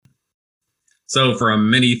So, from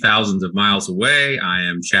many thousands of miles away, I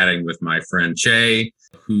am chatting with my friend Che,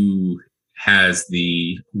 who has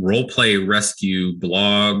the Roleplay Rescue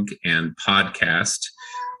blog and podcast.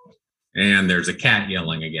 And there's a cat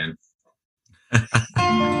yelling again.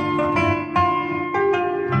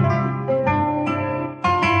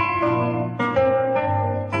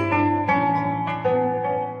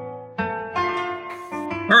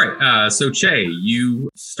 All right. So, Che, you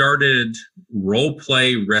started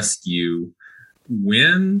Roleplay Rescue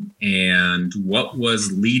when and what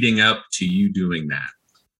was leading up to you doing that?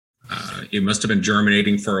 It must have been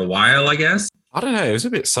germinating for a while, I guess. I don't know. It was a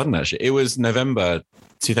bit sudden, actually. It was November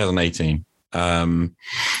 2018.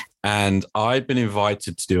 And I'd been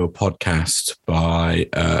invited to do a podcast by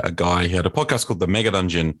a guy who had a podcast called The Mega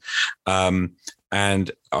Dungeon.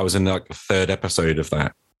 And I was in like the third episode of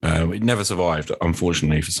that. It never survived,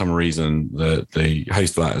 unfortunately. For some reason, the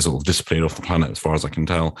host of that has sort of disappeared off the planet, as far as I can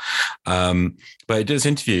tell. But it did this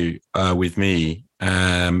interview with me,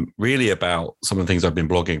 really about some of the things I've been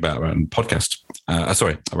blogging about around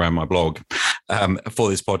around my blog for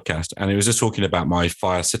this podcast. And it was just talking about my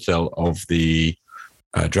Fire Citadel of the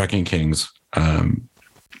Dragon Kings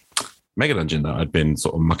Mega Dungeon that I'd been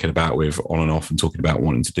sort of mucking about with on and off and talking about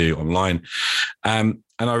wanting to do online.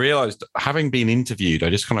 And I realized, having been interviewed,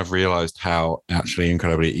 I just kind of realized how actually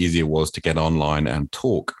incredibly easy it was to get online and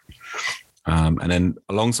talk. And then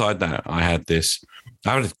alongside that, I had this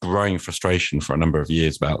growing frustration for a number of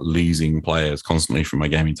years about losing players constantly from my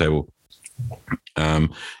gaming table.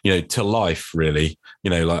 To life, really,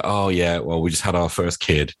 like, oh yeah, well, we just had our first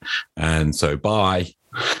kid, and so bye.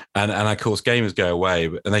 And of course, gamers go away,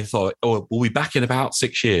 and they thought, oh, we'll be back in about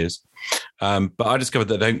 6 years. But I discovered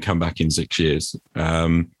they don't come back in 6 years.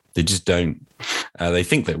 They just don't. They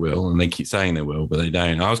think they will, and they keep saying they will, but they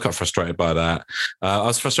don't. I was quite frustrated by that. I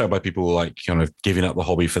was frustrated by people like kind of giving up the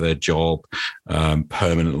hobby for their job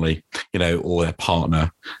permanently, or their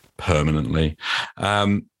partner permanently.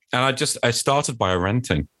 And I started by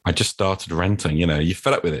renting. I just started renting. You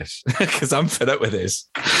fed up with this because I'm fed up with this,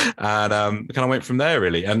 and kind of went from there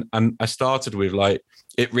really. And I started with like,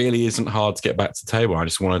 it really isn't hard to get back to the table. I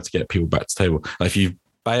just wanted to get people back to the table. Like, if you've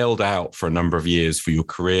bailed out for a number of years for your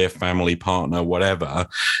career, family, partner, whatever,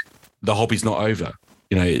 the hobby's not over.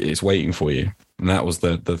 It's waiting for you. And that was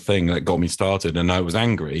the thing that got me started. And I was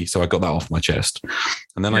angry, so I got that off my chest.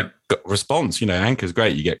 And then I got response. Anchor's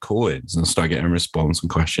great. You get call-ins and start getting response and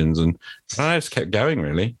questions. And I just kept going,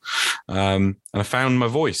 really. And I found my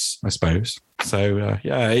voice, I suppose. So,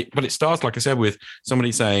 but it starts, like I said, with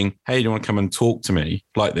somebody saying, hey, do you want to come and talk to me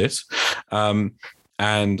like this? And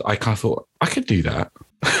I kind of thought, I could do that.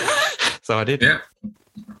 So I did. Yeah.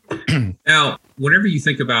 Now, whenever you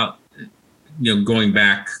think about, going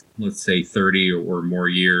back, let's say 30 or more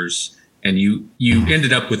years, and you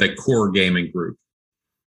ended up with a core gaming group.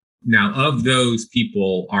 Now, of those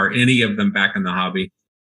people, are any of them back in the hobby?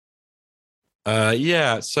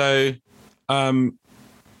 Yeah. So, one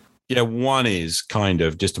is kind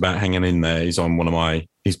of just about hanging in there. He's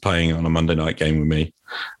playing on a Monday night game with me.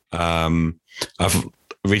 I've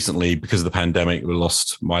recently, because of the pandemic, we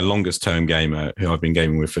lost my longest term gamer who I've been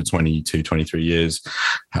gaming with for 22, 23 years.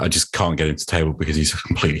 I just can't get him to the table because he's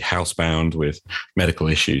completely housebound with medical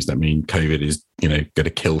issues that mean COVID is, going to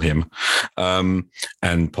kill him,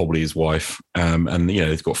 and probably his wife. And,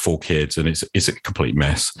 he's got 4 kids, and it's a complete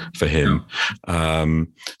mess for him.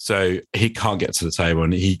 So he can't get to the table,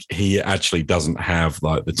 and he actually doesn't have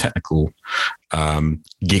like the technical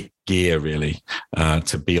gear really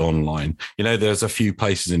to be online. There's a few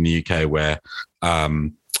places in the UK where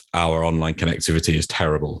our online connectivity is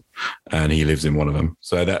terrible, and he lives in one of them.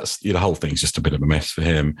 So that's, the whole thing's just a bit of a mess for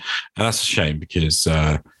him, and that's a shame because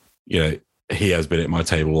he has been at my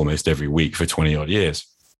table almost every week for 20 odd years.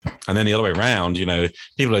 And then the other way around,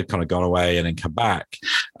 people have kind of gone away and then come back.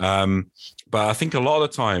 But I think a lot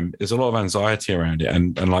of the time there's a lot of anxiety around it,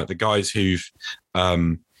 and like the guys who've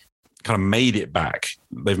kind of made it back,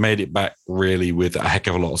 they've made it back really with a heck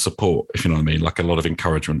of a lot of support, if you know what I mean, like a lot of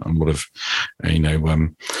encouragement and a lot of,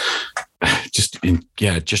 just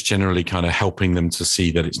generally kind of helping them to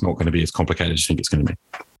see that it's not going to be as complicated as you think it's going to be.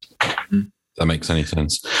 Mm-hmm. If that makes any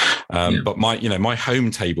sense. But my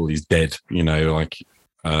home table is dead,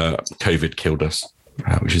 COVID killed us,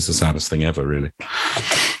 which is the saddest thing ever, really.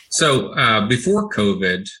 So before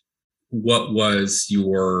COVID, what was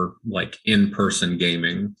your in-person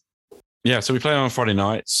gaming? Yeah, so we play on Friday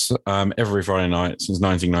nights, every Friday night since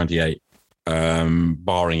 1998,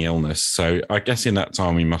 barring illness. So I guess in that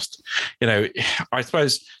time we must, I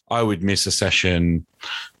suppose I would miss a session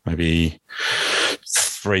maybe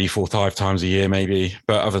 3, 4, 5 times a year, maybe.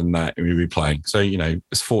 But other than that, we'd be playing. So,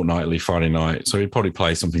 it's fortnightly, Friday night. So we'd probably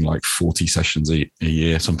play something like 40 sessions a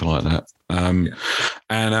year, something like that.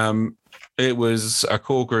 And it was a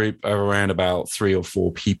core group of around about 3 or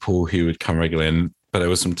 4 people who would come regularly in. But there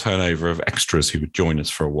was some turnover of extras who would join us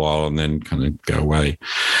for a while and then kind of go away.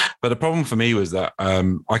 But the problem for me was that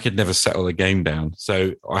I could never settle a game down.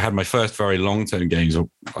 So I had my first very long-term games,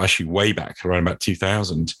 actually way back around about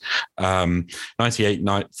 2000. 98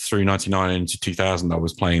 through 99 into 2000, I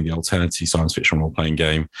was playing the Alternity science fiction role-playing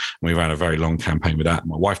game. And we ran a very long campaign with that.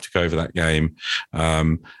 My wife took over that game.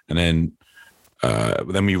 And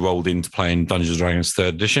then we rolled into playing Dungeons & Dragons 3rd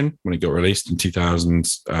edition when it got released in 2000.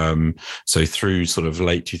 So through sort of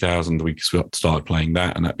late 2000, we started playing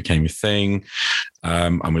that, and that became a thing.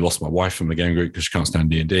 And we lost my wife from the game group because she can't stand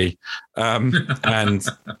D&D. And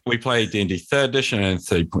we played D&D 3rd edition and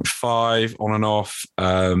 3.5 on and off.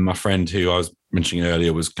 My friend who I was mentioning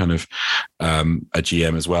earlier was kind of a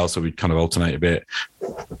GM as well, so we'd kind of alternate a bit.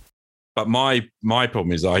 But my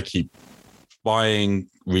problem is I keep buying,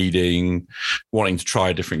 reading, wanting to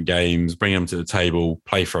try different games, bring them to the table,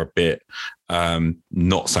 play for a bit,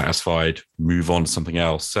 not satisfied, move on to something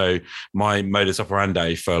else. So my modus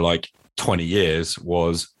operandi for like 20 years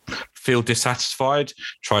was feel dissatisfied,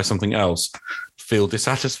 try something else. Feel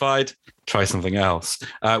dissatisfied, try something else,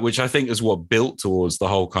 which I think is what built towards the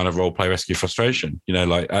whole kind of role play rescue frustration.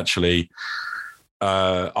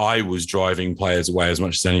 I was driving players away as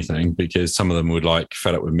much as anything because some of them would like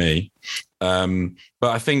fed up with me. But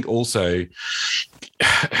I think also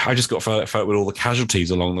I just got fed up with all the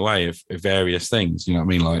casualties along the way of various things. You know what I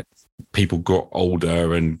mean? Like people got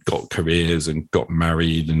older and got careers and got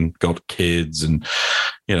married and got kids and,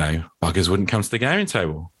 buggers wouldn't come to the gaming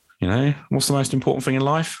table. What's the most important thing in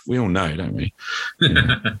life? We all know, don't we?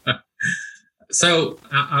 So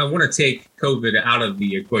I want to take COVID out of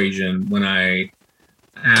the equation when I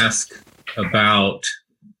ask about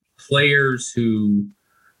players who...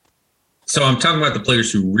 So I'm talking about the players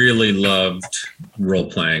who really loved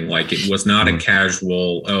role-playing. Like it was not a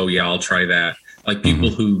casual, oh yeah, I'll try that. Like people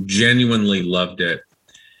who genuinely loved it.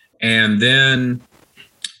 And then,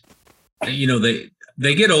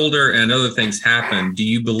 they get older and other things happen. Do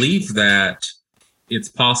you believe that it's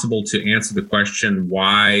possible to answer the question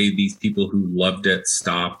why these people who loved it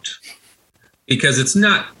stopped? Because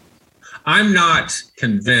I'm not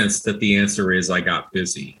convinced that the answer is I got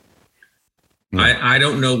busy. I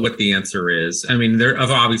don't know what the answer is. I mean,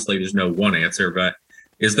 obviously there's no one answer, but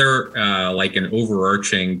is there like an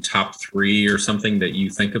overarching top 3 or something that you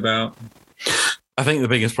think about? I think the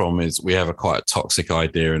biggest problem is we have a quite toxic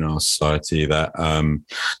idea in our society that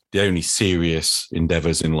the only serious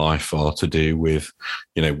endeavors in life are to do with,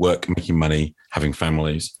 work, making money, having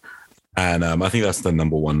families. And I think that's the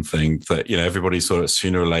number one thing that, everybody sort of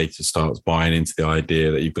sooner or later starts buying into the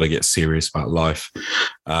idea that you've got to get serious about life.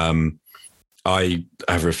 I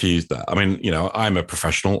have refused that. I mean, I'm a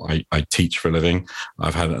professional. I teach for a living.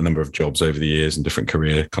 I've had a number of jobs over the years and different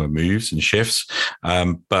career kind of moves and shifts,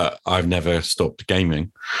 but I've never stopped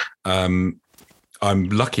gaming. I'm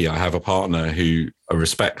lucky I have a partner who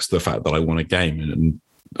respects the fact that I want to game. And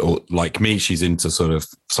like me, she's into sort of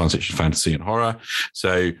science fiction, fantasy, and horror.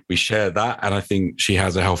 So we share that. And I think she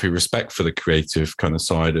has a healthy respect for the creative kind of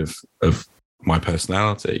side of my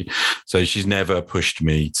personality. So she's never pushed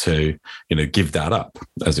me to, give that up,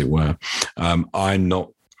 as it were. I'm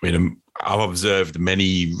not, I've observed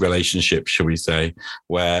many relationships, shall we say,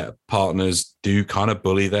 where partners do kind of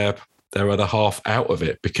bully their other half out of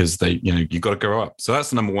it because they, you've got to grow up. So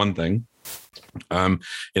that's the number one thing. I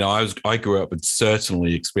grew up and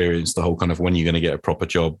certainly experienced the whole kind of when you're going to get a proper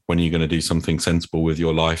job, when you're going to do something sensible with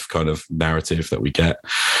your life kind of narrative that we get.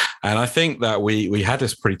 And I think that we had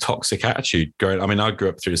this pretty toxic attitude growing. I mean, I grew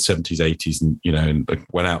up through the 70s, 80s and,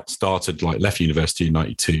 went out, left university in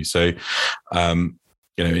 92. So,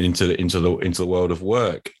 into the world of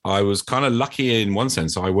work, I was kind of lucky in one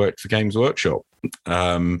sense. I worked for Games Workshop,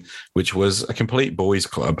 which was a complete boys'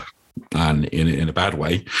 club. And in a bad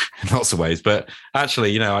way, in lots of ways. But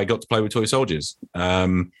actually, I got to play with toy soldiers.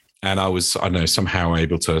 And I was, somehow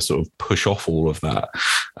able to sort of push off all of that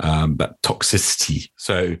toxicity.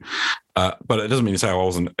 So, but it doesn't mean to say I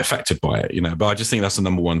wasn't affected by it, but I just think that's the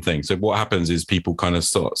number one thing. So what happens is people kind of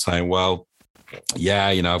start saying, well, yeah,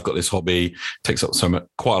 I've got this hobby, it takes up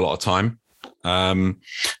quite a lot of time.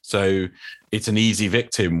 So it's an easy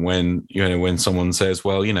victim when someone says,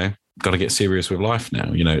 well, got to get serious with life now.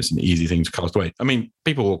 It's an easy thing to cast away. I mean,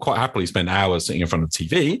 people will quite happily spend hours sitting in front of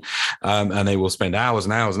TV, and they will spend hours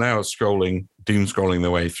and hours and hours doom scrolling their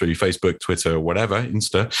way through Facebook, Twitter, whatever,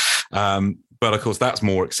 Insta. But of course, that's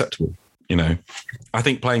more acceptable. I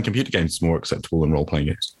think playing computer games is more acceptable than role-playing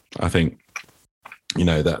games. I think,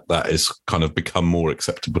 that is kind of become more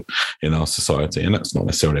acceptable in our society, and that's not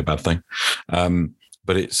necessarily a bad thing.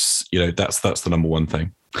 But it's, that's the number one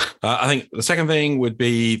thing. I think the second thing would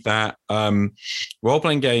be that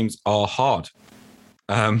role-playing games are hard.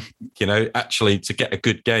 Actually to get a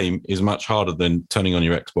good game is much harder than turning on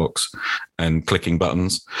your Xbox and clicking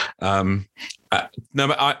buttons.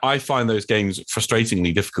 I find those games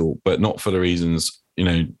frustratingly difficult, but not for the reasons,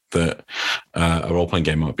 that a role-playing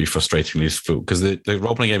game might be frustratingly difficult, because the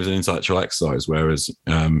role-playing game is an intellectual exercise, whereas,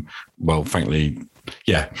 frankly,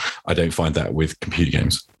 I don't find that with computer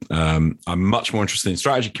games. I'm much more interested in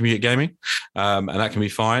strategy computer gaming, and that can be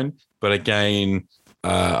fine. But again,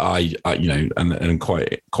 I and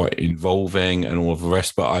quite involving and all of the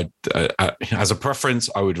rest. But I as a preference,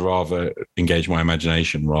 I would rather engage my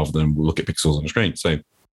imagination rather than look at pixels on the screen. So,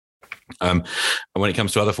 and when it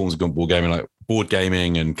comes to other forms of board gaming, like board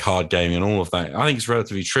gaming and card gaming and all of that, I think it's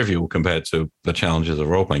relatively trivial compared to the challenges of a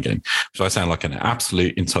role-playing game. So I sound like an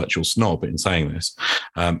absolute intellectual snob in saying this,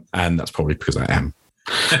 and that's probably because I am.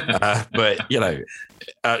 But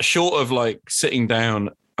short of like sitting down,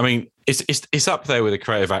 I mean, it's up there with a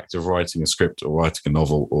creative act of writing a script or writing a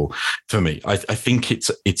novel. Or for me, I think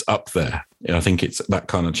it's up there. I think it's that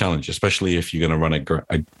kind of challenge, especially if you're going to run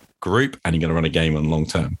a group and you're going to run a game on long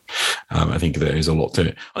term. I think there is a lot to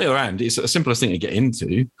it. On the other hand, it's the simplest thing to get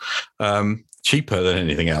into, cheaper than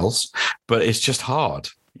anything else, but it's just hard,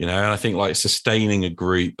 And I think like sustaining a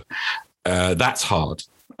group, that's hard.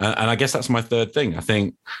 And I guess that's my third thing. I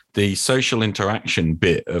think the social interaction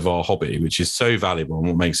bit of our hobby, which is so valuable and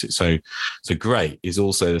what makes it so great, is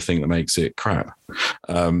also the thing that makes it crap.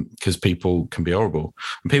 Because people can be horrible,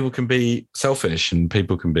 and people can be selfish, and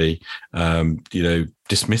people can be,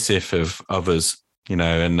 dismissive of others.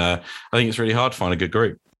 And I think it's really hard to find a good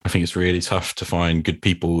group. I think it's really tough to find good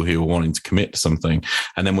people who are wanting to commit to something.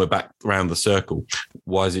 And then we're back around the circle.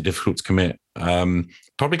 Why is it difficult to commit?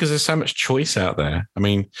 Probably because there's so much choice out there. I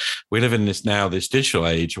mean, we live in this digital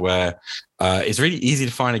age where it's really easy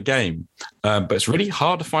to find a game, but it's really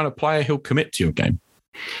hard to find a player who'll commit to your game.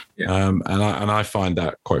 Yeah. And I find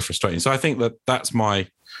that quite frustrating. So I think that's my,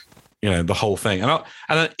 the whole thing.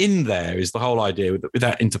 And in there is the whole idea with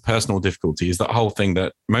that interpersonal difficulty, is that whole thing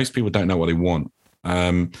that most people don't know what they want.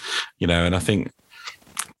 And I think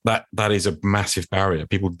that is a massive barrier.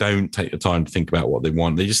 People don't take the time to think about what they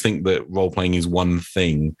want. They just think that role playing is one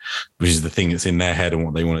thing, which is the thing that's in their head and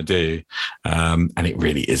what they want to do. And it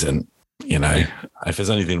really isn't. If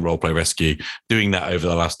there's anything Role Play Rescue doing that over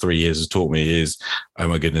the last 3 years has taught me is, oh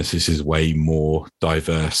my goodness, this is way more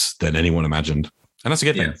diverse than anyone imagined. And that's a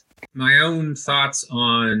good thing. My own thoughts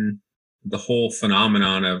on the whole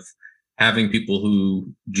phenomenon of having people who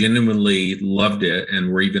genuinely loved it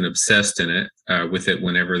and were even obsessed in it with it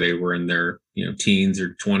whenever they were in their teens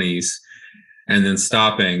or 20s, and then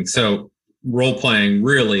stopping. So role playing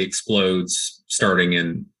really explodes starting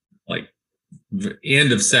in like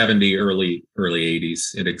end of 70, early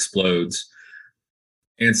 80s. It explodes.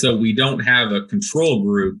 And so we don't have a control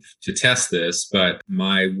group to test this, but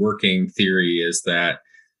my working theory is that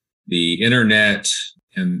the internet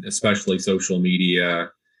and especially social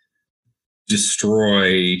media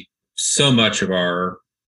destroy so much of our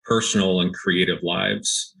personal and creative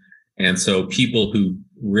lives. And so people who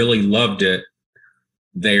really loved it,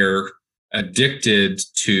 they're addicted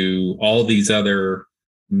to all these other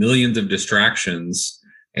millions of distractions,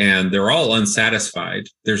 and they're all unsatisfied.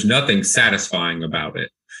 There's nothing satisfying about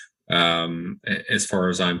it, as far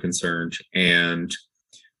as I'm concerned. And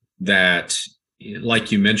that,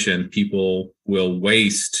 like you mentioned, people will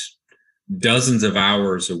waste dozens of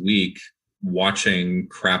hours a week watching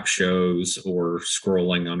crap shows or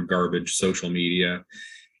scrolling on garbage social media,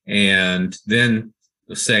 and then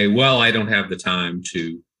say, well, I don't have the time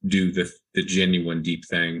to do the genuine deep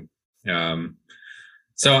thing.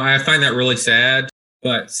 So I find that really sad.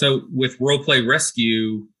 But so with Role Play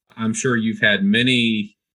Rescue, I'm sure you've had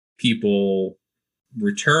many people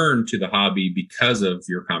return to the hobby because of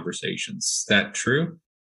your conversations. Is that true?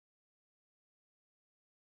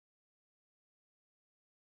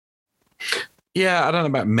 Yeah, I don't know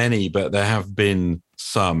about many, but there have been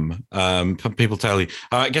some. People tell you.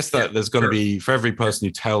 I guess that there's going to be, for every person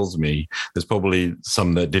who tells me, there's probably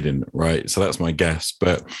some that didn't, right? So that's my guess.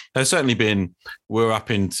 But there's certainly been, we're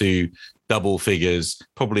up into double figures,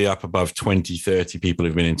 probably up above 20, 30 people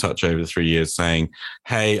who've been in touch over the 3 years saying,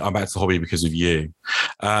 hey, I'm back to the hobby because of you.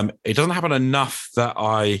 It doesn't happen enough that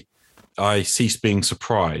I cease being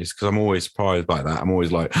surprised, because I'm always surprised by that. I'm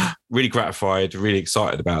always like really gratified, really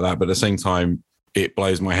excited about that. But at the same time, it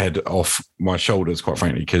blows my head off my shoulders, quite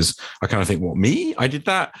frankly, because I kind of think, what, me? I did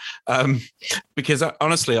that? Because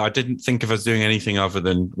honestly, I didn't think of us doing anything other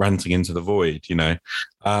than ranting into the void, you know.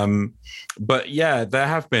 But yeah, there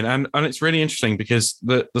have been. And it's really interesting because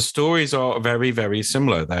the stories are very, very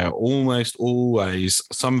similar. They're almost always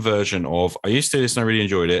some version of, I used to do this and I really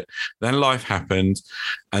enjoyed it. Then life happened.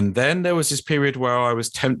 And then there was this period where I was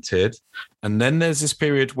tempted. And then there's this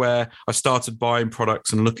period where I started buying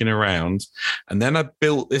products and looking around. And then I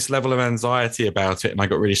built this level of anxiety about it. And I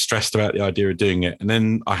got really stressed about the idea of doing it. And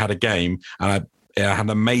then I had a game and I had an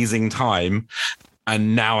amazing time.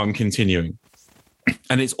 And now I'm continuing.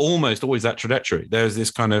 And it's almost always that trajectory. There's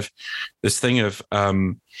this thing of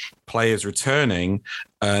players returning,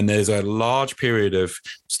 and there's a large period of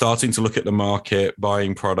starting to look at the market,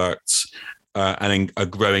 buying products, and a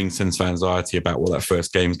growing sense of anxiety about what that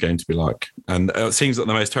first game is going to be like. And it seems that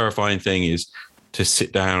the most terrifying thing is to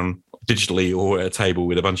sit down digitally or at a table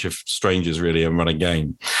with a bunch of strangers, really, and run a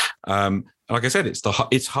game. Like I said,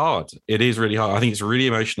 it's hard. It is really hard. I think it's really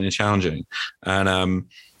emotionally challenging, and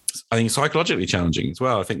I think psychologically challenging as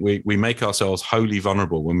well. I think we make ourselves wholly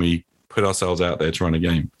vulnerable when we put ourselves out there to run a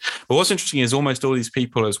game. But what's interesting is almost all these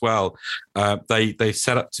people as well, they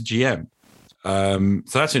set up to GM.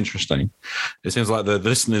 So that's interesting. It seems like the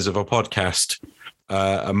listeners of a podcast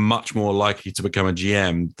are much more likely to become a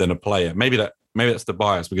GM than a player. Maybe that's the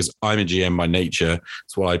bias because I'm a GM by nature.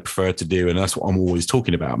 It's what I prefer to do, and that's what I'm always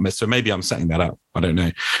talking about. So maybe I'm setting that up. I don't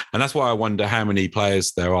know. And that's why I wonder how many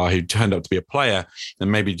players there are who turned up to be a player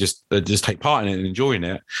and maybe just take part in it and enjoying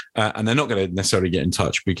it, and they're not going to necessarily get in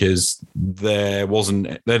touch because they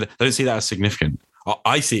don't see that as significant.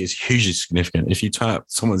 I see it as hugely significant. If you turn up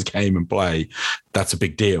someone's game and play, that's a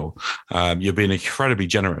big deal. You're being incredibly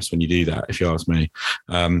generous when you do that, if you ask me.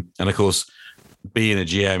 And of course, being a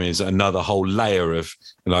GM is another whole layer of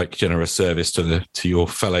like generous service to your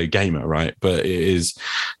fellow gamer, right? But it is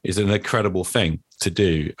an incredible thing to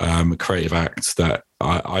do, a creative act that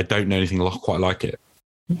I don't know anything quite like it.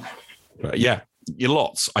 But yeah,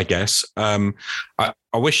 lots, I guess. I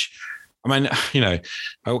wish. I mean, you know,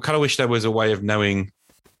 I kind of wish there was a way of knowing.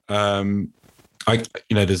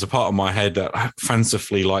 There's a part of my head that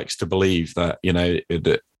fancifully likes to believe that, you know,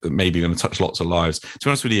 that maybe you're going to touch lots of lives. To be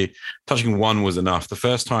honest with you, touching one was enough. The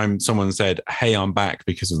first time someone said, "Hey, I'm back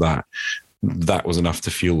because of that was enough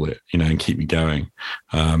to fuel it, you know, and keep me going.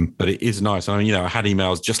 But it is nice. I mean, you know, I had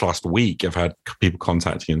emails just last week. I've had people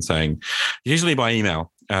contacting and saying, usually by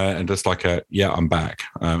email, and just like I'm back.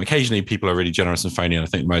 Occasionally people are really generous and phoning. I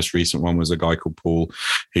think the most recent one was a guy called Paul,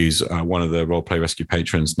 who's one of the Roleplay Rescue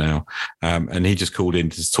patrons now. And he just called in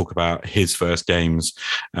to talk about his first games.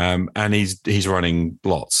 And he's running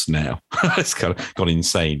lots now. It's kind of gone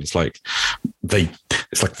insane. It's like the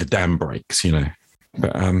dam breaks, you know.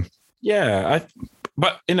 But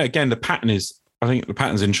but you know, again, I think the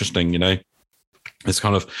pattern's interesting, you know. It's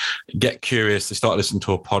kind of get curious. They start listening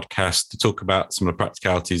to a podcast to talk about some of the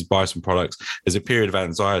practicalities, buy some products. There's a period of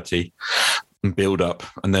anxiety and build up.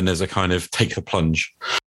 And then there's a kind of take the plunge.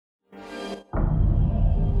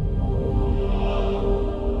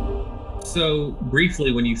 So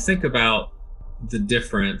briefly, when you think about the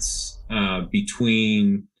difference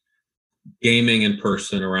between gaming in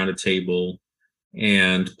person around a table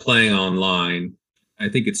and playing online, I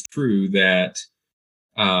think it's true that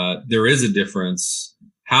there is a difference.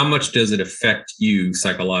 How much does it affect you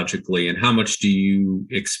psychologically, and how much do you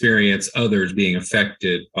experience others being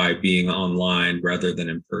affected by being online rather than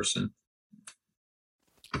in person?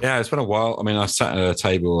 Yeah, it's been a while. I mean, I sat at a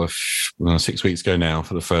table 6 weeks ago now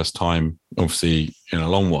for the first time, obviously in a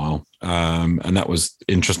long while. And that was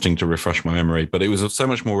interesting to refresh my memory, but it was so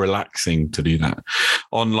much more relaxing to do that.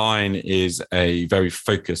 Online is a very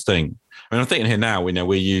focused thing. I mean, I'm thinking here now,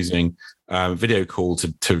 we're using video call to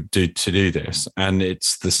do this, and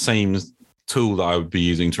it's the same tool that I would be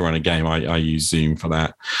using to run a game. I use Zoom for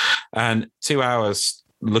that, and 2 hours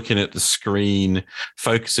looking at the screen,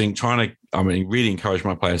 focusing, really encourage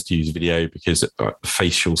my players to use video because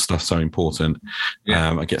facial stuff's so important.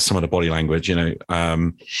 Yeah. I get some of the body language, you know,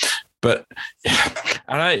 but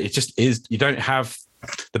I know it just is. You don't have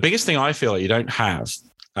the biggest thing I feel like you don't have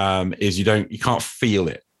is you can't feel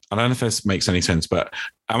it. I don't know if this makes any sense, but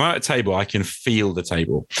I'm at a table, I can feel the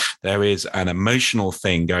table. There is an emotional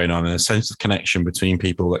thing going on and a sense of connection between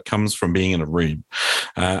people that comes from being in a room.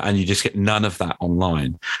 And you just get none of that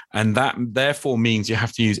online. And that therefore means you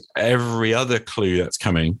have to use every other clue that's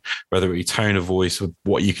coming, whether it be tone of voice,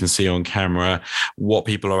 what you can see on camera, what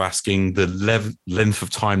people are asking, the length of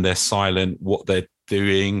time they're silent, what they're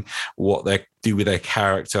doing, what they do with their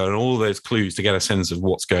character, and all those clues to get a sense of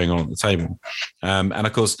what's going on at the table. And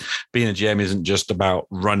of course, being a GM isn't just about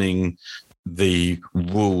running the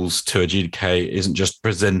rules to adjudicate, isn't just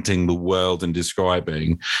presenting the world and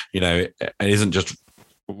describing, it isn't just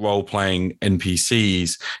role-playing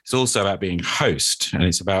NPCs. It's also about being host, and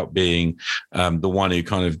it's about being the one who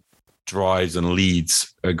kind of drives and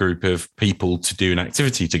leads a group of people to do an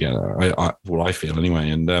activity together. I feel anyway.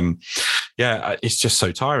 And it's just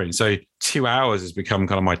so tiring. So 2 hours has become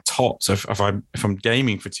kind of my top. So if I'm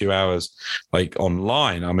gaming for 2 hours, like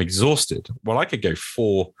online, I'm exhausted. Well, I could go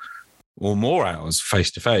 4 or more hours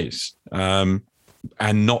face to face and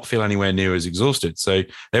not feel anywhere near as exhausted. So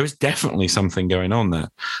there is definitely something going on there.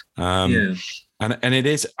 And it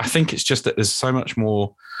is, I think it's just that there's so much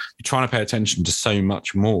more, you're trying to pay attention to so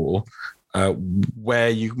much more, where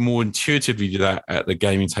you more intuitively do that at the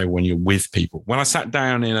gaming table when you're with people. When I sat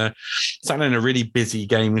down in a really busy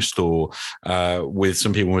gaming store with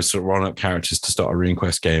some people with sort of run-up characters to start a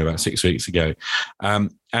RuneQuest game about 6 weeks ago,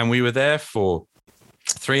 and we were there for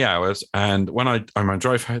 3 hours, and when I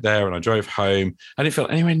drove there and I drove home, I didn't feel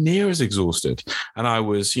anywhere near as exhausted. And I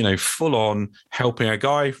was, full on helping a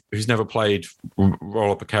guy who's never played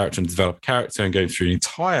roll up a character and develop a character and going through an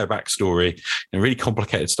entire backstory and really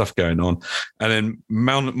complicated stuff going on, and then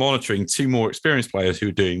monitoring 2 more experienced players who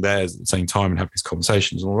were doing theirs at the same time and having these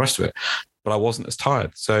conversations and all the rest of it. But I wasn't as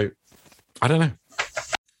tired. So I don't know.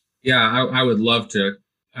 Yeah, I would love to.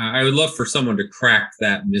 I would love for someone to crack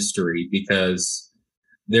that mystery, because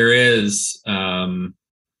there is kind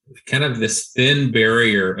of this thin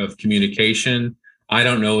barrier of communication. I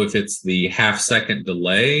don't know if it's the half-second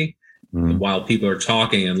delay while people are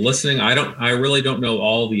talking and listening. I really don't know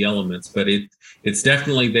all the elements, but it's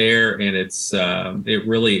definitely there, and it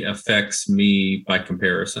really affects me by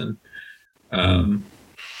comparison.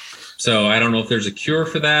 So I don't know if there's a cure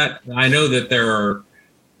for that. I know that there are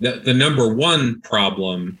the number one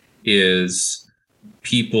problem is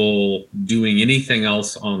people doing anything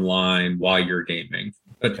else online while you're gaming.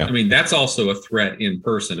 But I mean, that's also a threat in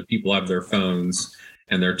person. If people have their phones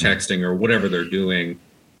and they're texting or whatever they're doing,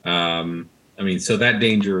 so that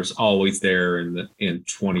danger is always there in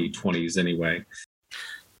 2020s anyway.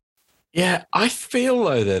 Yeah, I feel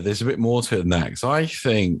though that there's a bit more to it than that, because I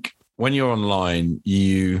think when you're online,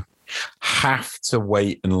 you have to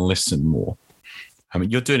wait and listen more. I mean,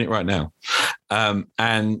 you're doing it right now,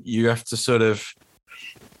 and you have to sort of,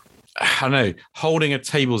 I don't know, holding a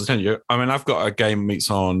table's attention. I mean, I've got a game meets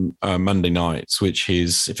on Monday nights, which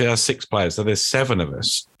is, if it has 6 players, so there's 7 of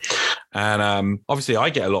us. And obviously I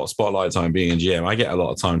get a lot of spotlight time being a GM. I get a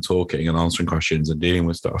lot of time talking and answering questions and dealing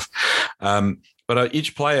with stuff. But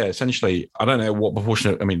each player, essentially, I don't know what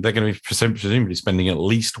proportion they're going to be presumably spending at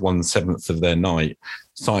least 1/7 of their night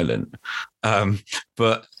silent.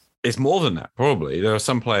 But it's more than that, probably. There are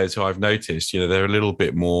some players who I've noticed, they're a little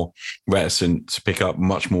bit more reticent to pick up,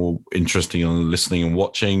 much more interesting on listening and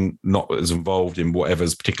watching, not as involved in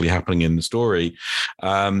whatever's particularly happening in the story.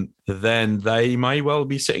 Then they may well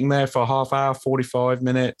be sitting there for a half hour, 45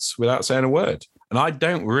 minutes without saying a word. And I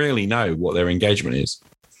don't really know what their engagement is.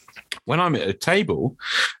 When I'm at a table,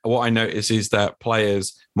 what I notice is that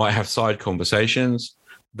players might have side conversations.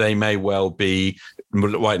 They may well be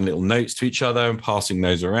writing little notes to each other and passing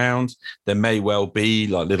those around. There may well be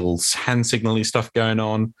like little hand signaling stuff going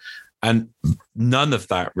on. And none of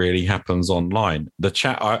that really happens online. The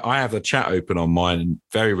chat, I have the chat open on mine, and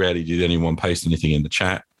very rarely did anyone post anything in the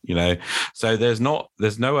chat. So there's no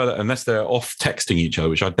other, unless they're off texting each other,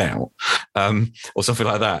 which I doubt, or something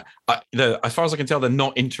like that. As far as I can tell, they're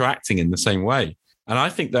not interacting in the same way. And I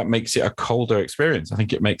think that makes it a colder experience. I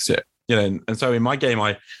think it makes it, and so in my game,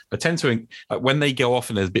 I tend to, when they go off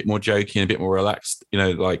and there's a bit more joking, a bit more relaxed,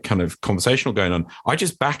 like kind of conversational going on, I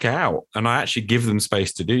just back out and I actually give them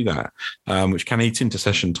space to do that, which can eat into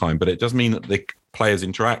session time. But it does mean that the players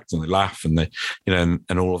interact and they laugh and they,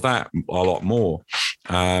 and all of that a lot more.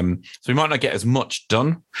 So we might not get as much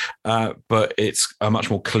done, but it's a much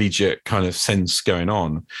more collegiate kind of sense going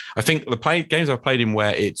on. I think the games I've played in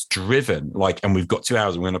where it's driven, and we've got 2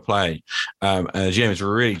 hours and we're going to play, and the GM is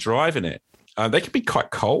really driving it, they can be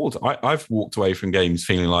quite cold. I've walked away from games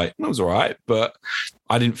feeling like it was all right, but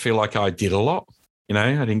I didn't feel like I did a lot.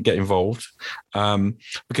 I didn't get involved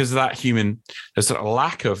because of that there's a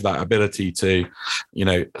lack of that ability to,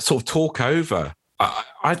 sort of talk over.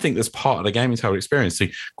 I think that's part of the gaming table experience,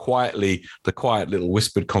 the quiet little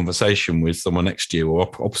whispered conversation with someone next to you or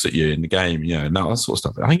opposite you in the game, and that sort of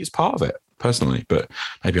stuff. I think it's part of it personally, but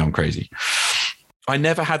maybe I'm crazy. I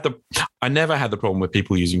never had the problem with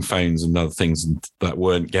people using phones and other things that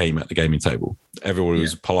weren't at the gaming table. Everybody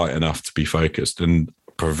was polite enough to be focused, and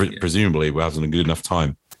presumably we're having a good enough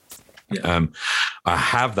time. Yeah. I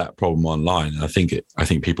have that problem online. I think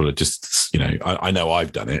people are just, I know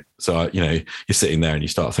I've done it. So, you're sitting there and you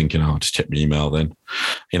start thinking, oh, I'll just check my email then,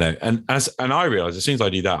 and I realize as soon as I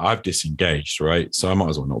do that, I've disengaged, right? So I might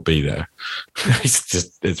as well not be there.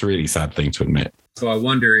 It's a really sad thing to admit. So I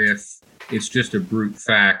wonder if it's just a brute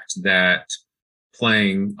fact that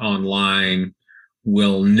playing online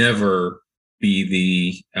will never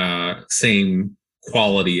be the same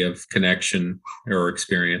quality of connection or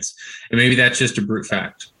experience, and maybe that's just a brute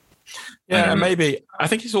fact. Yeah, maybe. I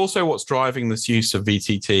think it's also what's driving this use of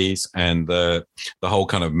VTTs and the whole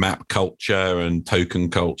kind of map culture and token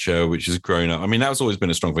culture, which has grown up. I mean, that's always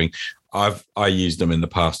been a strong thing. I used them in the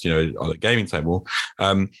past, on the gaming table.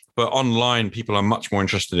 But online, people are much more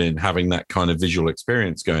interested in having that kind of visual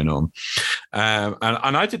experience going on. And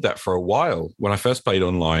I did that for a while when I first played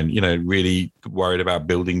online, really worried about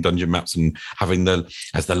building dungeon maps and having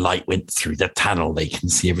as the light went through the tunnel, they can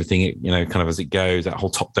see everything, kind of as it goes, that whole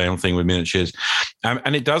top-down thing with miniatures.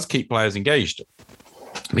 And it does keep players engaged,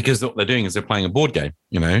 because what they're doing is they're playing a board game,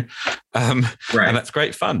 right. And that's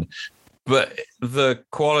great fun. But the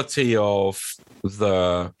quality of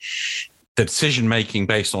the decision making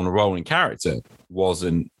based on a role and character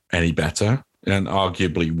wasn't any better, and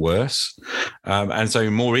arguably worse. And so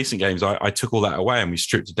in more recent games, I took all that away and we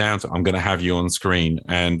stripped it down to, I'm going to have you on screen,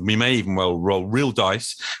 and we may even well roll real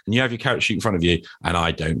dice and you have your character sheet in front of you, and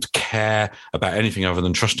I don't care about anything other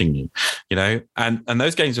than trusting you, and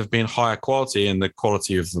those games have been higher quality, and the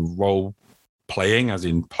quality of the role playing, as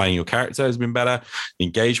in playing your character, has been better.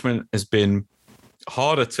 Engagement has been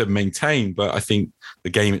harder to maintain, but I think the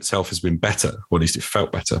game itself has been better, or at least it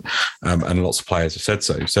felt better, and lots of players have said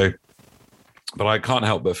so. But I can't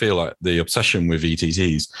help but feel like the obsession with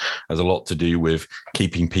VTTs has a lot to do with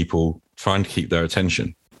keeping people, trying to keep their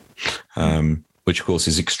attention, which of course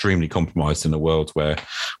is extremely compromised in a world where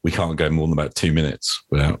we can't go more than about 2 minutes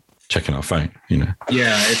without checking our phone. Yeah,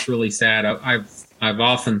 it's really sad. I've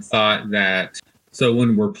often thought that, so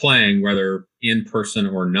when we're playing, whether in person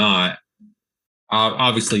or not,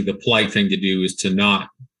 obviously the polite thing to do is to not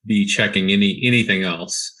be checking anything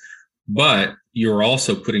else. But you're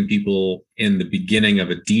also putting people in the beginning of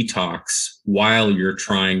a detox while you're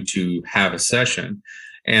trying to have a session.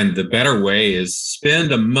 And the better way is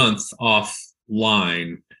spend a month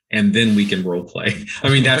offline, and then we can role play. I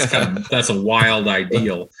mean, that's a wild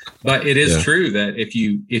ideal, but it is true that if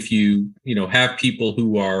you have people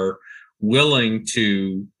who are willing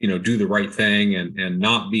to, do the right thing and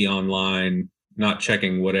not be online, not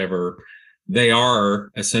checking whatever, they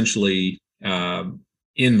are essentially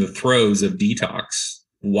in the throes of detox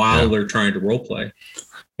while they're trying to role play.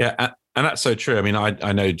 Yeah. And that's so true. I mean,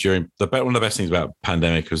 I know during one of the best things about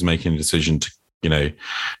pandemic was making a decision to,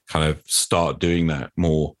 kind of start doing that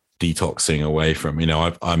more detoxing away from,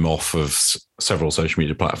 I'm off of several social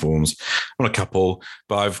media platforms. I'm on a couple,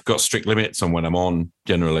 but I've got strict limits on when I'm on.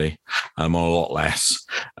 Generally, I'm on a lot less,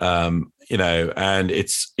 and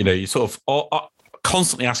it's, you sort of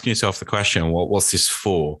constantly asking yourself the question, what's this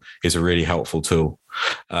for, is a really helpful tool.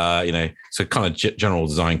 So kind of general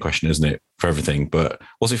design question, isn't it, for everything? But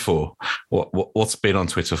what's it for? What's been on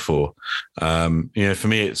Twitter for? For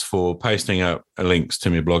me, it's for posting up links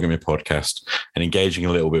to my blog and my podcast and engaging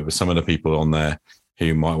a little bit with some of the people on there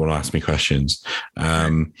who might want to ask me questions.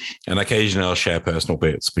 And occasionally I'll share personal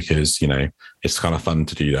bits because, it's kind of fun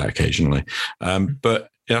to do that occasionally. But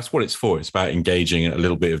that's what it's for. It's about engaging a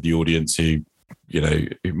little bit of the audience who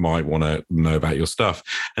might want to know about your stuff.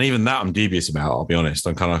 And even that I'm dubious about, I'll be honest.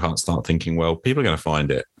 I can't start thinking, well, people are going to find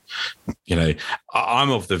it.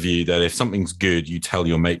 I'm of the view that if something's good, you tell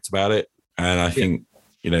your mates about it. And I think,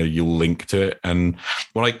 you'll link to it. And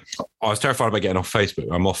when I was terrified about getting off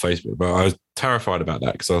Facebook. I'm off Facebook, but I was terrified about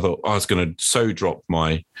that because I thought I was going to drop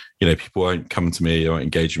my, people won't come to me, they won't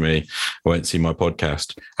engage with me, won't see my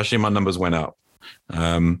podcast. Actually, my numbers went up.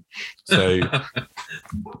 So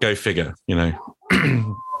go figure,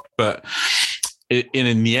 but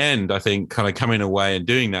in the end, I think kind of coming away and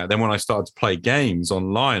doing that, then when I started to play games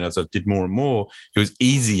online, as I did more and more, it was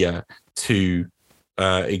easier to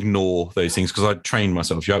ignore those things because I trained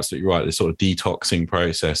myself. You're absolutely right. This sort of detoxing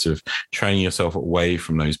process of training yourself away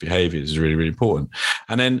from those behaviors is really, really important.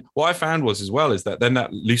 And then what I found was that then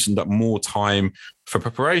that loosened up more time for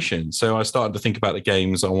preparation. So I started to think about the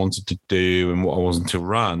games I wanted to do and what I wanted to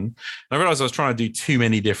run. And I realized I was trying to do too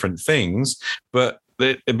many different things, but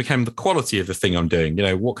it became the quality of the thing I'm doing.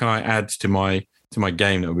 What can I add to my to my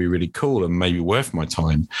game that would be really cool and maybe worth my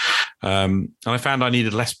time. And I found I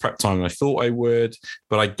needed less prep time than I thought I would,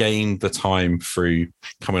 but I gained the time through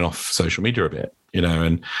coming off social media a bit,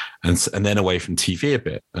 and then away from TV a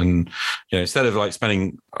bit. And, instead of like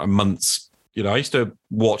spending months, I used to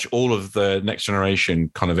watch all of the Next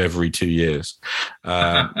Generation kind of every 2 years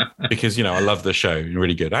because, I love the show.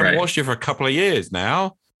 Really good. I haven't watched it for a couple of years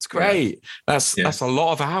now. It's great. That's a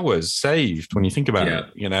lot of hours saved when you think about it,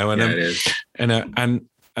 it is.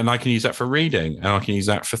 And I can use that for reading, and I can use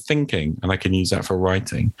that for thinking, and I can use that for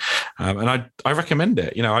writing. And I recommend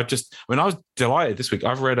it. I was delighted this week.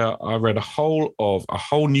 I read a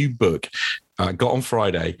whole new book. Got on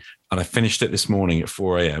Friday, and I finished it this morning at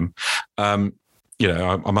 4 a.m. I'm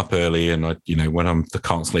up early, and when I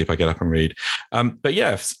can't sleep, I get up and read. But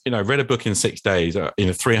yes, read a book in 6 days, in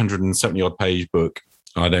a 370 odd page book.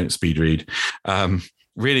 I don't speed read.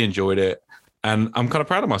 Really enjoyed it, and I'm kind of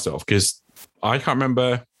proud of myself because I don't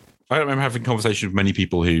remember having conversations with many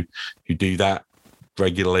people who do that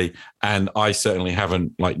regularly, and I certainly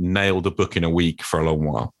haven't like nailed a book in a week for a long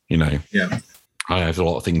while. Yeah. I have a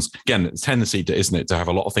lot of things. Again, it's a tendency to have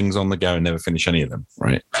a lot of things on the go and never finish any of them,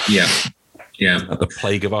 right? Yeah. Yeah. The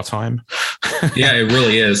plague of our time. Yeah, it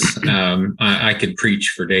really is. I could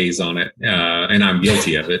preach for days on it, and I'm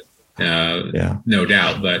guilty of it, no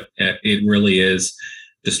doubt. But it really is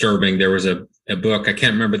disturbing. There was a book, I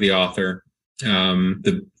can't remember the author.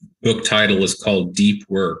 The book title is called Deep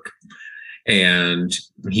Work. And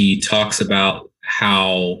he talks about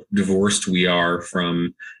how divorced we are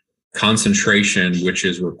from concentration, which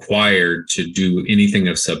is required to do anything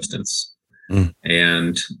of substance.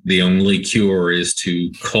 And the only cure is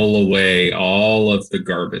to cull away all of the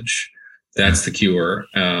garbage. That's the cure.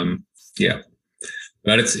 But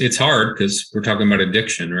it's hard because we're talking about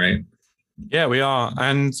addiction, right? Yeah, we are.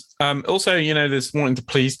 And also, there's wanting to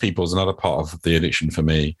please people is another part of the addiction for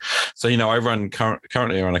me. So, I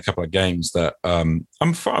currently run a couple of games that I'm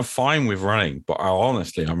fine with running, but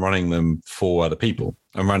I'm running them for other people.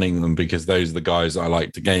 I'm running them because those are the guys I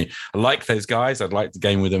like to game. I like those guys. I'd like to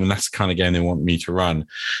game with them, and that's the kind of game they want me to run.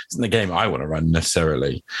 It's not the game I want to run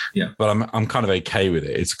necessarily, but I'm kind of okay with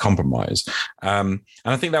it. It's a compromise. And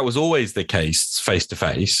I think that was always the case face to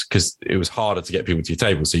face because it was harder to get people to your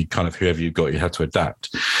table. So you kind of, whoever you got, you had to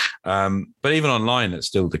adapt. But even online, it's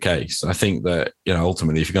still the case. I think that,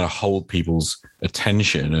 ultimately, if you're going to hold people's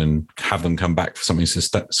attention and have them come back for something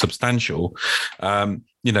substantial,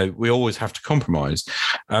 we always have to compromise.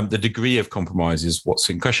 The degree of compromise is what's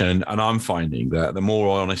in question. And I'm finding that the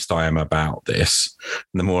more honest I am about this,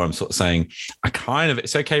 the more I'm sort of saying,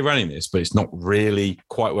 it's okay running this, but it's not really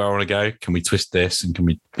quite where I want to go. Can we twist this? And can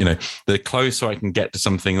we, the closer I can get to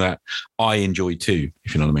something that I enjoy too,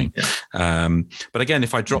 if you know what I mean. Yeah. But again,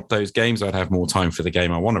 if I dropped those games, I'd have more time for the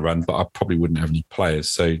game I want to run, but I probably wouldn't have any players.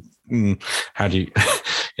 So how do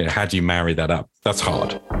you marry that up? That's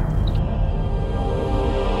hard.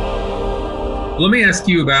 Let me ask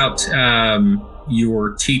you about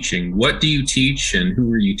your teaching. What do you teach, and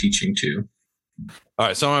who are you teaching to? All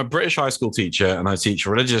right, so I'm a British high school teacher, and I teach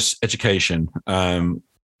religious education.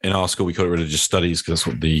 In our school, we call it religious studies because that's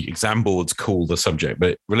what the exam boards call the subject,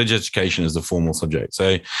 but religious education is the formal subject.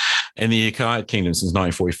 So in the United Kingdom since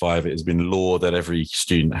 1945, it has been law that every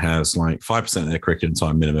student has like 5% of their curriculum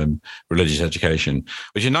time minimum religious education,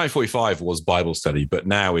 which in 1945 was Bible study, but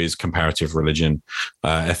now is comparative religion,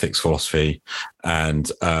 ethics, philosophy.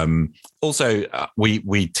 And also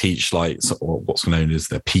we teach like what's known as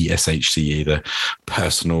the PSHCE, the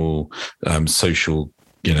personal, social,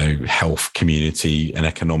 health, community and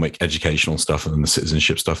economic educational stuff and the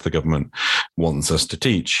citizenship stuff the government wants us to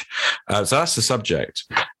teach. So that's the subject.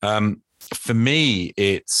 For me,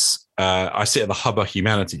 it's, I sit at the hub of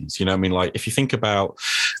humanities. Like if you think about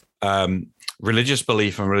religious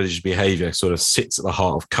belief and religious behavior sort of sits at the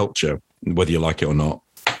heart of culture, whether you like it or not.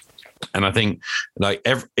 And I think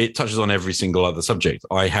it touches on every single other subject.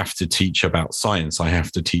 I have to teach about science. I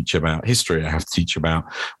have to teach about history. I have to teach about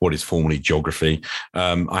what is formerly geography.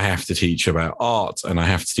 I have to teach about art, and I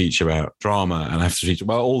have to teach about drama, and I have to teach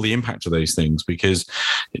about all the impact of those things, because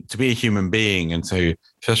to be a human being, and so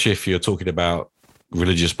especially if you're talking about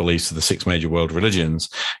religious beliefs of the 6 major world religions,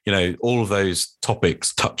 all of those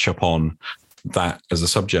topics touch upon that as a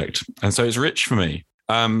subject. And so it's rich for me.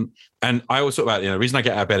 And I always talk about, the reason I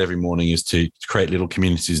get out of bed every morning is to create little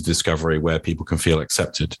communities of discovery where people can feel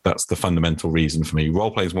accepted. That's the fundamental reason for me. Role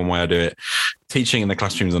playing is one way I do it. Teaching in the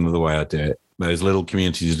classroom is another way I do it. There's little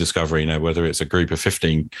communities of discovery, whether it's a group of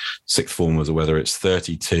 15 sixth formers or whether it's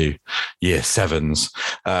 32 year sevens.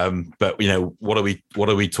 But what are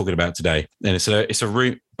we talking about today? And it's a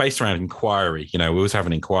route based around inquiry. We always have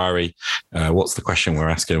an inquiry. what's the question we're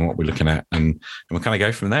asking and what we're looking at, and we kind of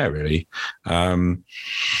go from there, really.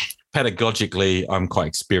 Pedagogically, I'm quite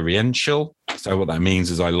experiential. So what that means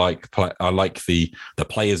is I like the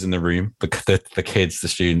players in the room, the kids, the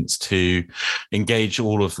students, to engage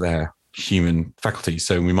all of their human faculties.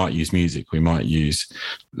 So we might use music, we might use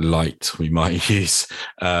light, we might use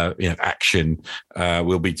action.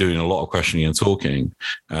 We'll be doing a lot of questioning and talking.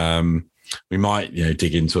 We might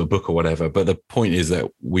dig into a book or whatever, but the point is that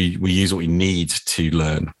we use what we need to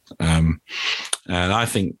learn. And I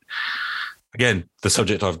think, again, the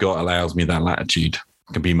subject I've got allows me that latitude.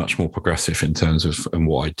 I can be much more progressive in terms of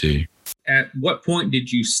what I do. At what point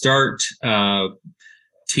did you start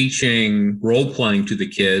teaching role-playing to the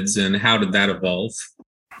kids, and how did that evolve?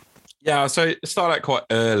 Yeah, so it started out quite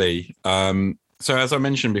early. So as I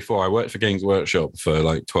mentioned before, I worked for Games Workshop for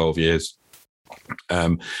like 12 years.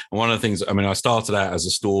 And one of the things, I started out as a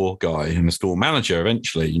store guy and a store manager.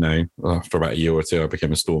 Eventually, after about a year or two, I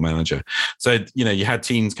became a store manager. So, you had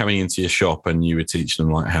teens coming into your shop and you would teach them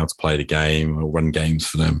like how to play the game or run games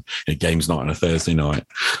for them. Games night on a Thursday night.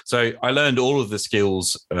 So I learned all of the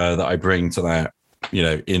skills that I bring to that,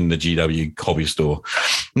 in the GW hobby store,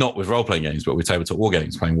 not with role-playing games, but with tabletop war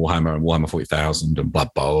games, playing Warhammer and Warhammer 40,000 and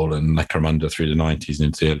Blood Bowl and Necromunda through the 90s and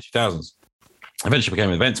into the early 2000s. Eventually became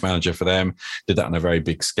an events manager for them, did that on a very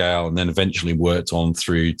big scale, and then eventually worked on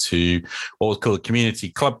through to what was called a community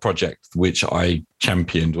club project, which I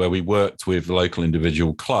championed, where we worked with local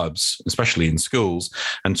individual clubs, especially in schools,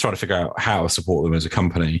 and try to figure out how to support them as a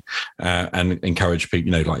company and encourage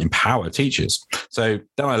people, like empower teachers. So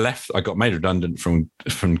then I left, I got made redundant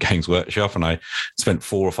from Games Workshop, and I spent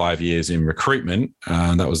 4 or 5 years in recruitment.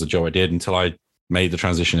 And that was the job I did until I made the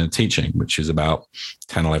transition into teaching, which is about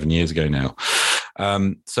 10, 11 years ago now.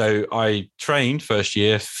 So I trained first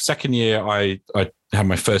year. Second year, I had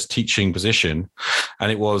my first teaching position,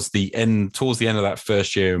 and it was towards the end of that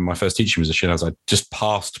first year in my first teaching position, as I just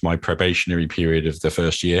passed my probationary period of the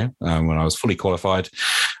first year when I was fully qualified.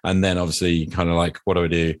 And then obviously kind of like, what do I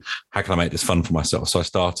do? How can I make this fun for myself? So I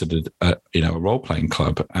started a role-playing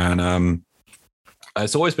club, and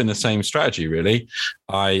it's always been the same strategy, really.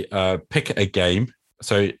 I pick a game.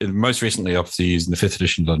 So most recently, obviously, using the 5th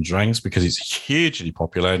edition Dungeons & Dragons because it's hugely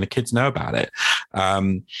popular and the kids know about it.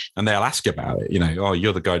 And they'll ask about it. Oh,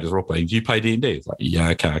 you're the guy who does role-playing. Do you play D&D? It's like, yeah,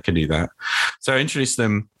 okay, I can do that. So I introduced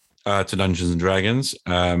them to Dungeons & Dragons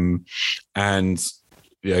and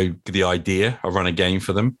the idea of run a game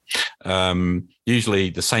for them. Usually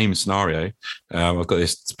the same scenario. I've got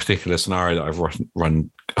this particular scenario that I've run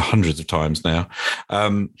hundreds of times now.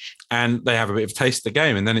 And they have a bit of a taste of the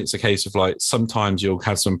game. And then it's a case of like, sometimes you'll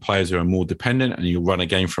have some players who are more dependent and you'll run a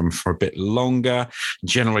game for them for a bit longer.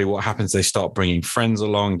 Generally what happens, they start bringing friends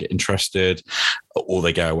along, get interested, or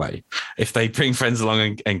they go away. If they bring friends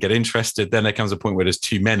along and get interested, then there comes a point where there's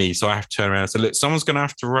too many. So I have to turn around and say, look, someone's going to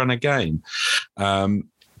have to run a game.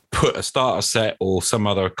 Put a starter set or some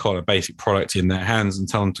other kind of basic product in their hands and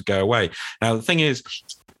tell them to go away. Now, the thing is,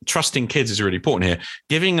 trusting kids is really important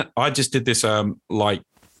here. I just did this like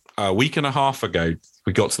a week and a half ago.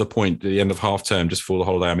 We got to the point at the end of half term, just before the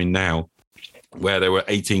holiday I'm in now, where there were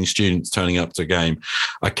 18 students turning up to a game.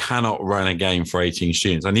 I cannot run a game for 18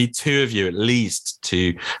 students. I need 2 of you at least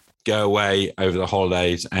to go away over the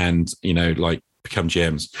holidays and, become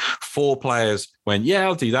GMs. 4 players went, yeah,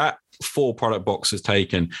 I'll do that. 4 product boxes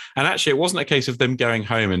taken. And actually, it wasn't a case of them going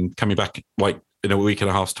home and coming back like in a week and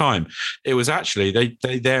a half's time. It was actually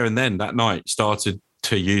they there and then that night started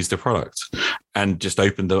to use the product and just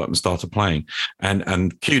opened it up and started playing.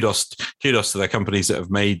 And kudos to their companies that have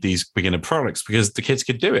made these beginner products, because the kids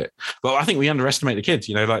could do it. But I think we underestimate the kids.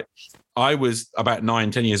 like I was about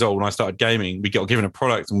 9-10 years old when I started gaming. We got given a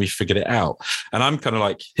product and we figured it out. And I'm kind of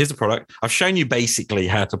like, here's a product. I've shown you basically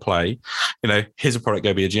how to play. Here's a product,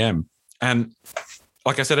 go be a GM. And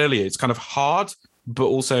like I said earlier, it's kind of hard, but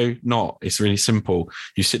also not. It's really simple.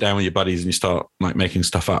 You sit down with your buddies and you start like making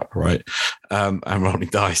stuff up, right? And rolling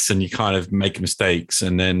dice, and you kind of make mistakes.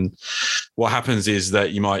 And then what happens is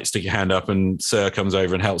that you might stick your hand up and Sir comes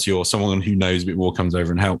over and helps you, or someone who knows a bit more comes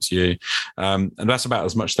over and helps you. And that's about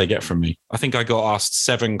as much they get from me. I think I got asked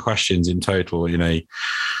 7 questions in total in a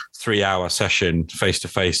 3-hour session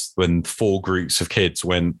face-to-face when 4 groups of kids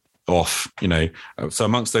went off, so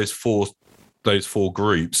amongst those four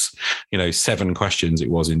groups, 7 questions it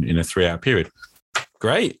was in a 3-hour period.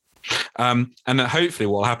 Great. And then hopefully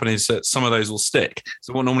what will happen is that some of those will stick.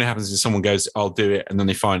 So what normally happens is someone goes, I'll do it, and then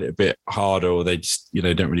they find it a bit harder, or they just,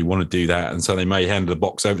 don't really want to do that. And so they may hand the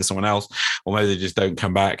box over to someone else, or maybe they just don't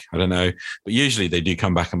come back. I don't know. But usually they do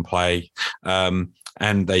come back and play.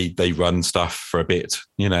 and they run stuff for a bit,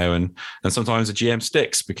 and sometimes the GM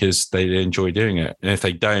sticks because they enjoy doing it. And if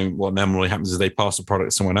they don't, what normally happens is they pass the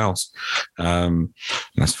product to someone else. And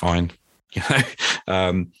that's fine.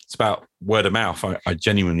 It's about word of mouth. I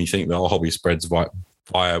genuinely think that our hobby spreads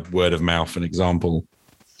via word of mouth, an example,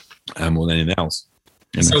 more than anything else.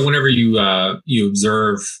 So whenever you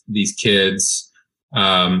observe these kids,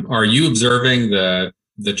 are you observing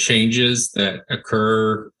the changes that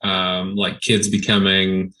occur, like kids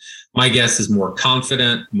becoming, my guess is more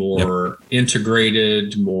confident, more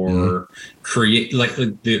integrated, more create, like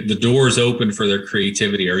the doors open for their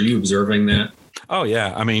creativity. Are you observing that? Oh,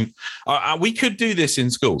 yeah. I mean, we could do this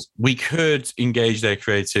in schools. We could engage their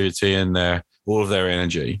creativity and all of their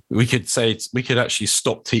energy. We could actually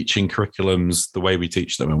stop teaching curriculums the way we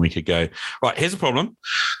teach them. And we could go, right, here's a problem.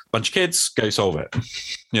 Bunch of kids, go solve it,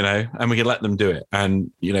 and we could let them do it.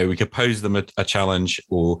 And, we could pose them a challenge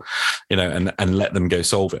or, and let them go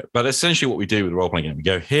solve it. But essentially what we do with the role-playing game, we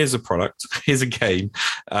go, here's a product, here's a game,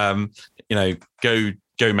 go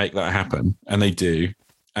make that happen. And they do.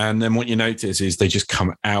 And then what you notice is they just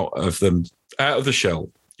come out of the shell.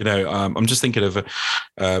 I'm just thinking of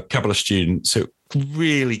a couple of students who are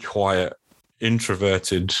really quiet,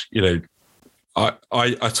 introverted,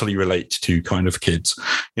 I utterly relate to kind of kids.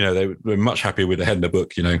 They were much happier with the head in the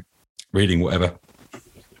book, reading whatever.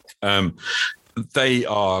 They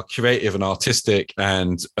are creative and artistic,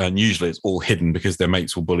 and usually it's all hidden because their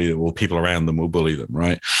mates will bully them or people around them will bully them,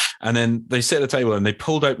 right? And then they sit at the table and they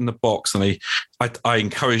pulled open the box, and I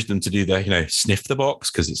encouraged them to do their, sniff the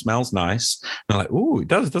box because it smells nice. And they're like, "Oh, it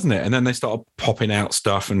does, doesn't it?" And then they started popping out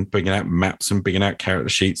stuff and bringing out maps and bringing out character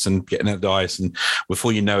sheets and getting out dice. And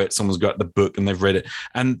before you know it, someone's got the book and they've read it.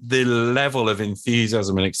 And the level of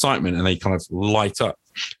enthusiasm and excitement, and they kind of light up.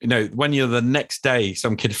 When you're the next day,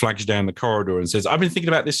 some kid flags you down the corridor and says, "I've been thinking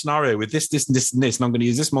about this scenario with this, this, and this, and this, and I'm going to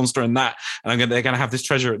use this monster and that, and they're going to have this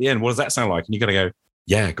treasure at the end. What does that sound like?" And you got to go,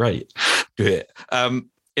 "Yeah, great, do it."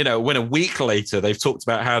 When a week later they've talked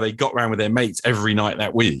about how they got around with their mates every night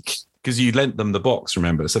that week because you lent them the box,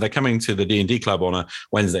 remember? So they're coming to the D&D club on a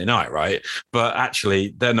Wednesday night, right? But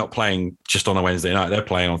actually, they're not playing just on a Wednesday night. They're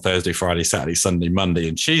playing on Thursday, Friday, Saturday, Sunday, Monday,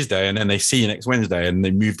 and Tuesday, and then they see you next Wednesday, and they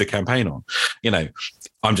move the campaign on.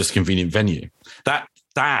 I'm just a convenient venue. That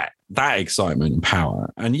excitement and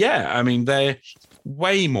power, and they're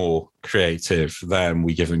way more creative than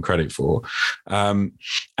we give them credit for. And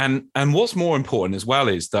what's more important as well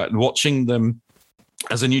is that watching them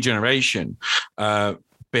as a new generation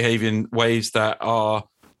behave in ways that are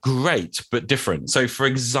great but different. So, for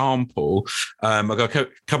example, I've got a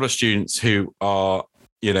couple of students who are,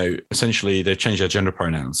 essentially they've changed their gender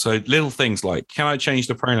pronouns. So little things like, can I change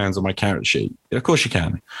the pronouns on my character sheet? Of course you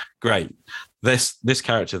can. Great. This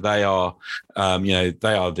character, they are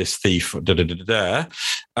this thief,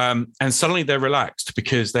 and suddenly they're relaxed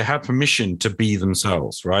because they have permission to be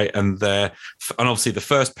themselves, right? And obviously the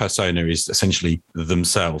first persona is essentially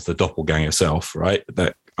themselves, the doppelganger self, right?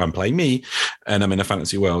 That I'm playing me and I'm in a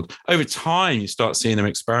fantasy world. Over time, you start seeing them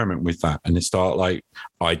experiment with that, and they start like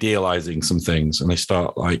idealizing some things, and they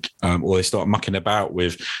start or they start mucking about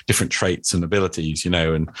with different traits and abilities,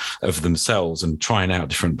 and of themselves, and trying out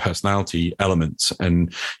different personality elements.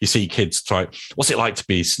 And you see kids try, what's it like to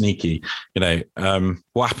be sneaky?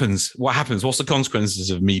 What happens? What's the consequences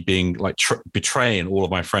of me being betraying all of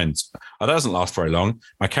my friends? That doesn't last very long.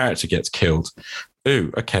 My character gets killed.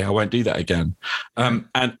 Ooh, okay, I won't do that again. And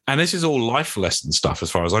this is all life lesson stuff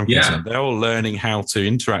as far as I'm concerned. They're all learning how to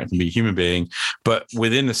interact and be a human being, but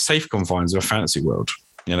within the safe confines of a fantasy world,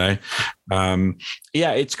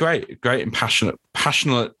 it's great and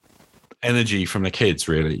passionate energy from the kids,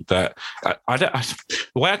 really. That the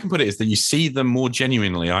way I can put it is that you see them more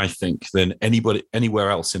genuinely, I think, than anybody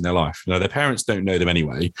anywhere else in their life. Their parents don't know them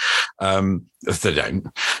anyway. They don't.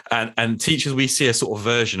 And teachers, we see a sort of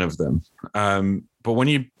version of them. But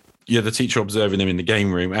when you're the teacher observing them in the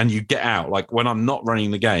game room and you get out, like when I'm not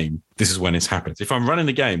running the game, this is when this happens. If I'm running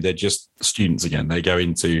the game, they're just students again. They go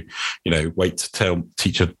into, wait to tell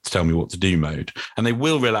teacher to tell me what to do mode, and they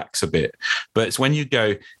will relax a bit. But it's when you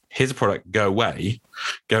go, here's a product, go away,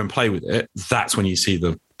 go and play with it. That's when you see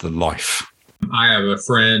the life. I have a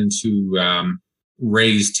friend who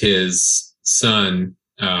raised his son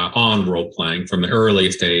on role playing from the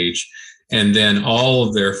earliest age. And then all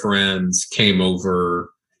of their friends came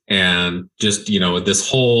over, and just, this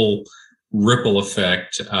whole ripple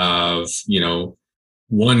effect of,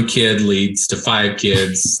 one kid leads to 5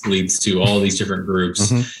 kids, leads to all these different groups.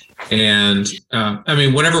 Mm-hmm. And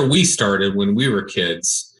whenever we started, when we were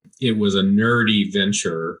kids, it was a nerdy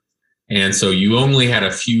venture. And so you only had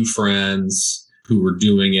a few friends. who were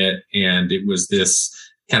doing it, and it was this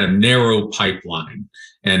kind of narrow pipeline.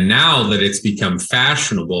 And now that it's become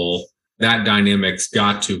fashionable, that dynamic's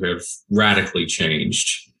got to have radically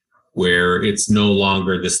changed, where it's no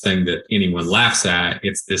longer this thing that anyone laughs at.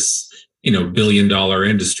 It's this, billion-dollar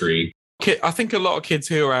industry. I think a lot of kids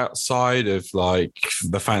who are outside of like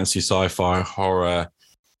the fantasy, sci-fi, horror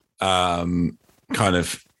kind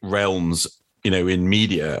of realms, in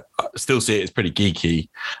media, still see it as pretty geeky.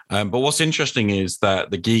 But what's interesting is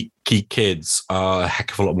that the geeky kids are a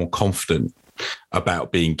heck of a lot more confident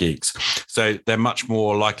about being geeks. So they're much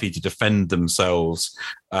more likely to defend themselves,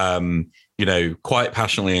 quite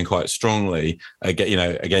passionately and quite strongly,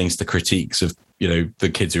 against the critiques of,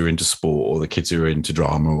 the kids who are into sport or the kids who are into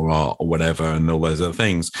drama or art or whatever, and all those other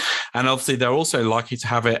things. And obviously they're also likely to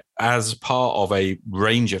have it as part of a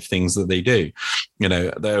range of things that they do.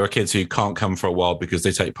 There are kids who can't come for a while because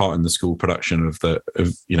they take part in the school production of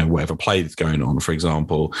whatever play that's going on, for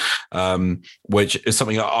example, which is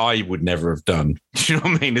something that I would never have done. Do you know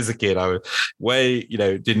what I mean? As a kid, I was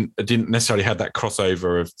didn't necessarily have that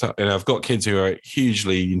crossover of, I've got kids who are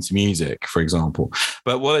hugely into music, for example,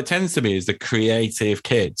 but what it tends to be is the creative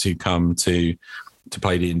kids who come to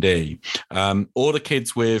play D&D, or the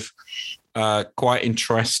kids with quite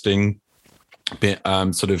interesting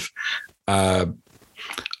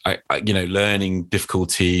learning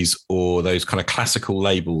difficulties, or those kind of classical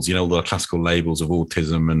labels, the classical labels of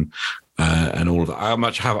autism and all of that. I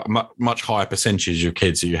have a much higher percentage of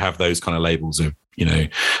kids who have those kind of labels of,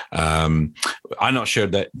 I'm not sure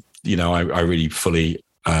that, I really fully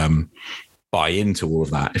buy into all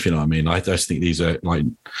of that, if you know what I mean. I just think these are like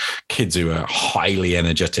kids who are highly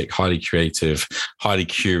energetic, highly creative, highly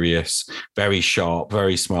curious, very sharp,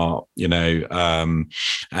 very smart, and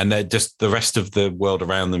they're just, the rest of the world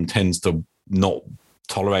around them tends to not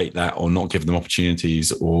tolerate that, or not give them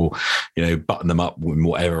opportunities, or button them up in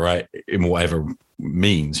whatever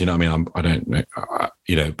means. I mean, I don't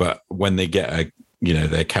know, but when they get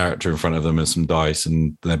their character in front of them and some dice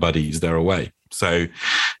and their buddies, they're away. So,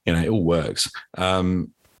 it all works. And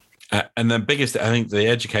the biggest, I think, the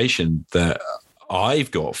education that I've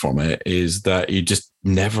got from it is that you just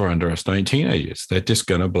never underestimate teenagers. They're just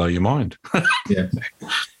going to blow your mind. Yeah.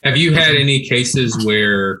 Have you had any cases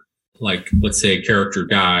where, like, let's say a character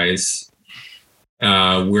dies,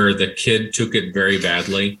 where the kid took it very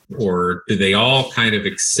badly, or do they all kind of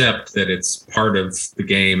accept that it's part of the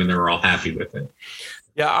game and they're all happy with it?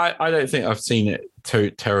 Yeah, I don't think I've seen it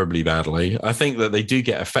terribly badly. I think that they do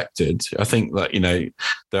get affected. I think that,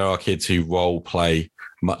 there are kids who role play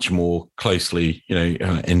much more closely,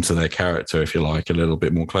 into their character, if you like, a little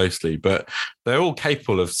bit more closely, but they're all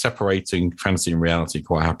capable of separating fantasy and reality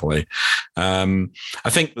quite happily. I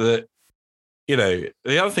think that, the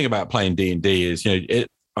other thing about playing D&D is,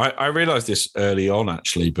 I realized this early on,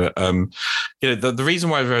 actually, but the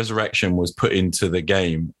reason why Resurrection was put into the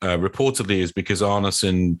game reportedly is because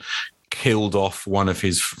Arneson killed off one of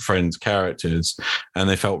his friend's characters, and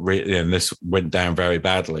they felt and this went down very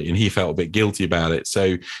badly, and he felt a bit guilty about it.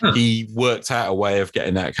 So he worked out a way of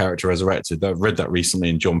getting that character resurrected. I've read that recently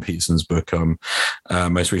in John Peterson's book,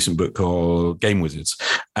 most recent book called Game Wizards.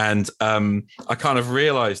 And I kind of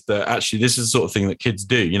realized that actually this is the sort of thing that kids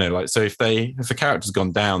do, so if the character's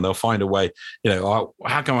gone down, they'll find a way, how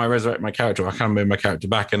can I resurrect my character? How can I bring my character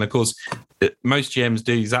back? And of course, most GMs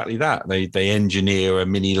do exactly that. They engineer a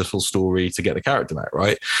mini little story to get the character back,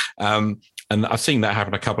 right? And I've seen that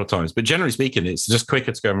happen a couple of times. But generally speaking, it's just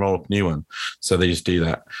quicker to go and roll up a new one. So they just do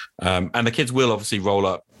that. And the kids will obviously roll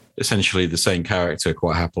up essentially the same character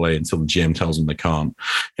quite happily until the GM tells them they can't,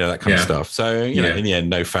 that kind of stuff. So, in the end,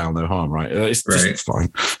 no foul, no harm, right? It's just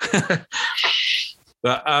fine.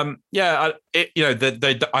 But I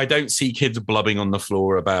don't see kids blubbing on the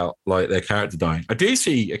floor about like their character dying. I do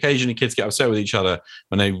see occasionally kids get upset with each other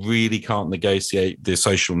when they really can't negotiate the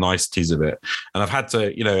social niceties of it. And I've had to,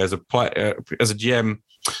 as a GM,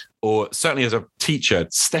 or certainly as a teacher,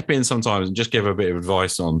 step in sometimes and just give a bit of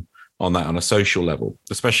advice on that on a social level,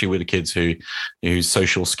 especially with the kids whose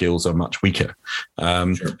social skills are much weaker.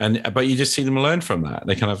 But you just see them learn from that.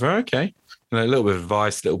 They kind of, okay. A little bit of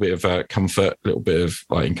advice, a little bit of comfort, a little bit of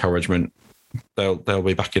like encouragement. They'll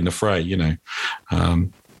be back in the fray,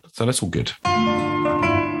 So that's all good.